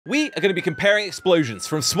We are going to be comparing explosions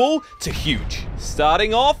from small to huge.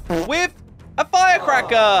 Starting off with a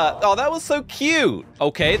firecracker. Oh, that was so cute.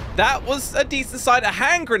 Okay, that was a decent size. A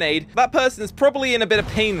hand grenade. That person is probably in a bit of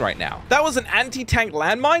pain right now. That was an anti-tank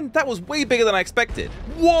landmine. That was way bigger than I expected.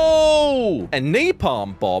 Whoa! A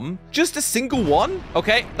napalm bomb? Just a single one?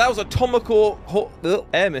 Okay, that was a atomical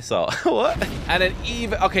air missile. What? And an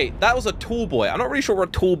okay, that was a tall boy. I'm not really sure what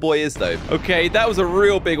a tall boy is though. Okay, that was a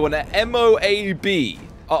real big one. An MOAB.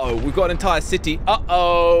 Uh-oh, we've got an entire city.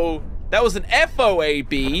 Uh-oh. That was an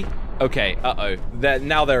FOAB. Okay, uh-oh.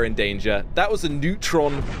 Now they're in danger. That was a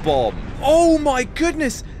neutron bomb. Oh my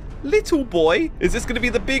goodness. Little boy? Is this going to be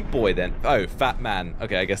the big boy then? Oh, fat man.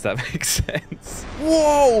 Okay, I guess that makes sense.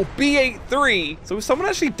 Whoa, B-83. So has someone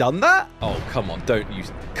actually done that? Oh, come on, don't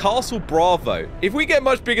use Castle Bravo. If we get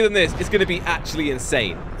much bigger than this, it's going to be actually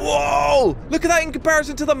insane. Whoa, look at that in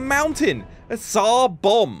comparison to the mountain. A Tsar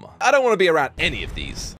bomb. I don't want to be around any of these.